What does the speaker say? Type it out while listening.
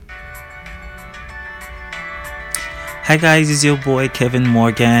Hi guys, it's your boy Kevin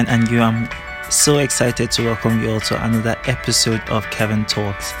Morgan, and I'm so excited to welcome you all to another episode of Kevin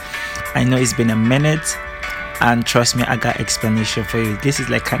Talks. I know it's been a minute, and trust me, I got explanation for you. This is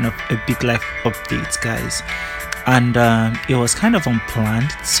like kind of a big life update, guys, and it was kind of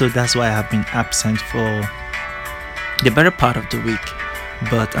unplanned, so that's why I have been absent for the better part of the week.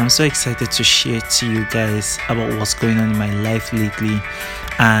 But I'm so excited to share to you guys about what's going on in my life lately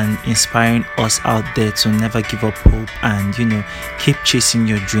and inspiring us out there to never give up hope and keep chasing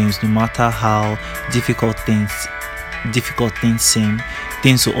your dreams no matter how difficult things seem.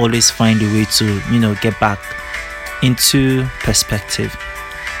 Things will always find a way to get back into perspective.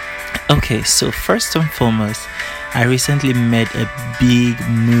 Okay, so first and foremost, I recently made a big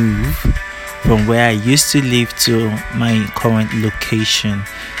move from where I used to live to my current location.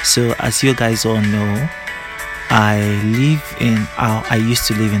 So as you guys all know, I used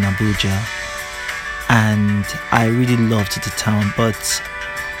to live in Abuja, and I really loved the town, but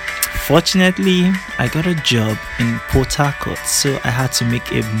fortunately I got a job in Port Harcourt, so I had to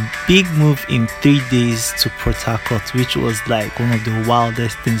make a big move in 3 days to Port Harcourt, which was like one of the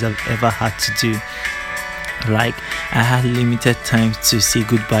wildest things I've ever had to do. Like, I had limited time to say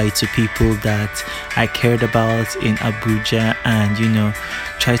goodbye to people that I cared about in Abuja and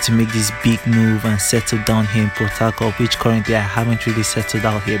try to make this big move and settle down here in Port Harcourt, which currently I haven't really settled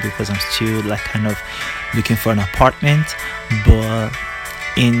out here because I'm still like kind of looking for an apartment. But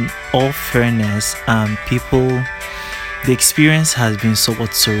in all fairness, the experience has been somewhat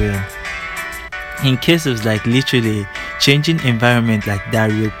surreal. In case of like literally changing environment like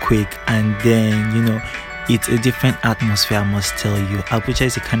that real quick, and then it's a different atmosphere, I must tell you. Abuja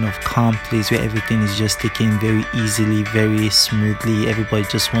is a kind of calm place where everything is just taken very easily, very smoothly. Everybody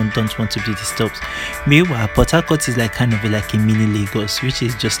just don't want to be disturbed. Meanwhile, Port Harcourt is like kind of like a mini Lagos, which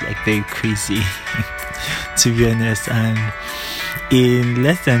is just like very crazy, to be honest. And in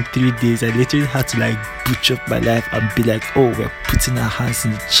less than 3 days, I literally had to like butcher up my life and be like, oh, we're putting our hands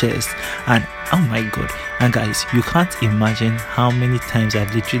in the chest. And oh my god. And guys, you can't imagine how many times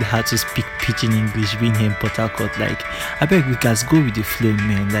I've literally had to speak pidgin English being here in Port Harcourt. Like, I beg we guys go with the flow,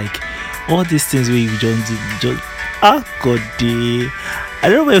 man. Like, all these things where you don't god day. I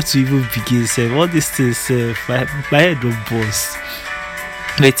don't know where to even begin, sir. All these things, my head don't bust.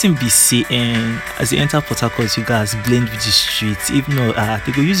 Letting be saying as you enter Port Harcourt, you guys blend with the streets, even though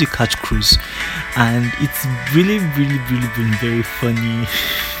they go use you catch cruise, and it's really been very funny.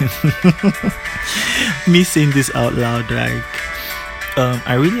 Me saying this out loud, like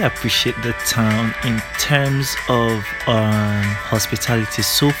I really appreciate the town in terms of hospitality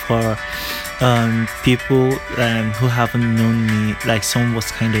so far. People who haven't known me, like someone was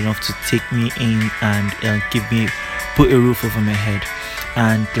kind enough to take me in and put a roof over my head.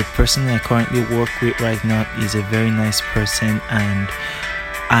 And the person I currently work with right now is a very nice person, and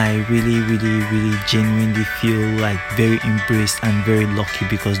I really genuinely feel like very embraced and very lucky,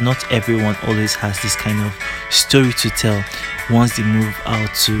 because not everyone always has this kind of story to tell once they move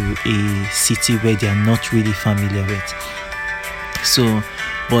out to a city where they are not really familiar with. So,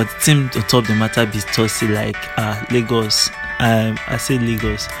 but the thing to top the matter be tossy like Lagos. I say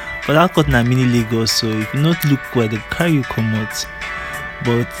Lagos, but I got na mini Lagos. So if you not look where the car you come out.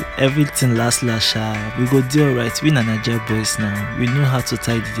 But everything last we go do alright. We na Naija boys now. We know how to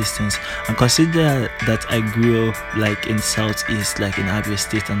tie the distance. And consider that I grew up like in Southeast, like in Abia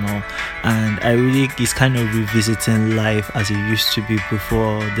State and all. And I really is kind of revisiting life as it used to be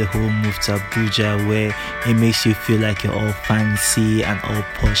before the whole move to Abuja, where it makes you feel like you're all fancy and all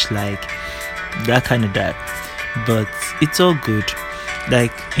posh, like that kind of that. But it's all good.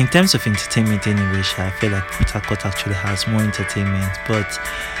 Like in terms of entertainment anyway, I feel like Port Harcourt actually has more entertainment, but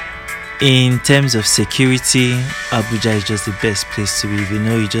in terms of security, Abuja is just the best place to be. If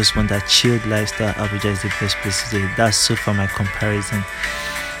you just want that chilled lifestyle, Abuja is the best place to be. That's so far my comparison.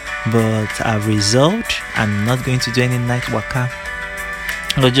 But I've resolved I'm not going to do any night waka.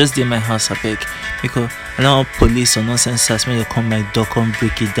 I'll just do my house, I beg, because I don't want police or nonsense when you come my door, come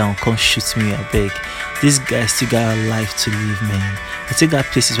break it down, come shoot me, I beg. This guy still got a life to live, man. I still got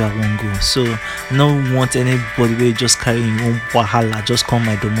places where I won't go. So I don't want anybody where just carrying your own wahala, just come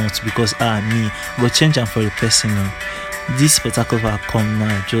my door because me go change them for the person. This particular where I come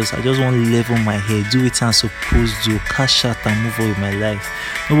now, I just want to level my hair, do it I'm supposed to, cash out and move on with my life.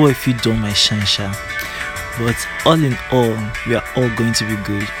 No if you do my shine. But all in all, we are all going to be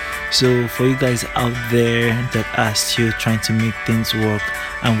good. So for you guys out there that are still trying to make things work,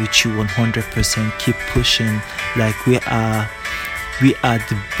 and with you 100% keep pushing, like we are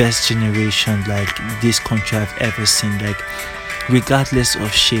the best generation like this country I've ever seen. Like regardless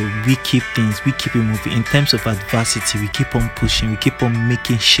of shit, we keep it moving. In terms of adversity, we keep on pushing, we keep on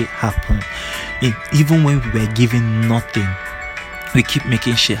making shit happen. Even when we were given nothing, we keep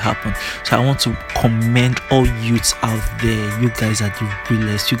making shit happen. So I want to commend all youths out there. You guys are the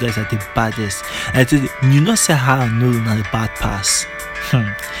realest, you guys are the baddest. I tell you, not say how I know not a bad pass.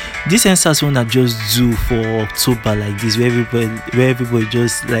 This answers one that just do for October like this, where everybody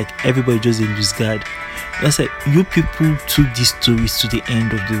just in lose guard. That's like, you people took these stories to the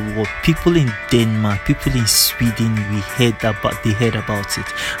end of the world. People in Denmark, people in Sweden, they heard about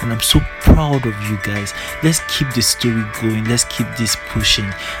it, and I'm so proud of you guys. Let's keep the story going. Let's keep this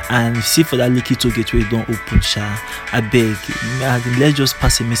pushing. And see, for that little gateway don't open, I beg. Let's just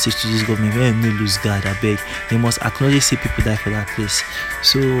pass a message to this government. When no lose guard, I beg. They must acknowledge see people die for that place.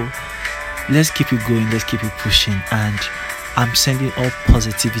 So let's keep it going. Let's keep it pushing. And I'm sending all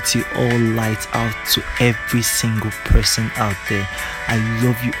positivity, all light out to every single person out there. I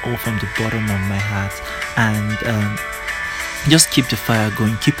love you all from the bottom of my heart. And just keep the fire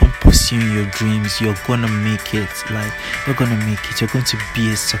going. Keep on pursuing your dreams. You're gonna make it. You're gonna make it. You're going to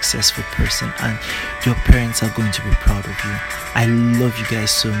be a successful person, and your parents are going to be proud of you. I love you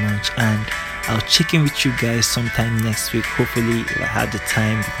guys so much, and I'll check in with you guys sometime next week. Hopefully, I have the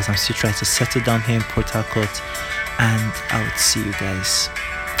time, because I'm still trying to settle down here in Port Harcourt. And I would see you guys.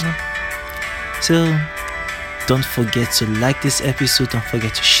 So don't forget to like this episode. Don't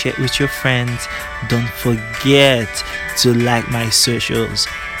forget to share it with your friends. Don't forget to like my socials.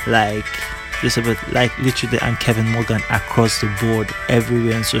 Literally, I'm Kevin Morgan across the board,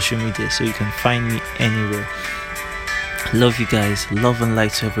 everywhere on social media. So you can find me anywhere. Love you guys. Love and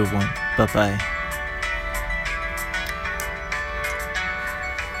light to everyone. Bye bye.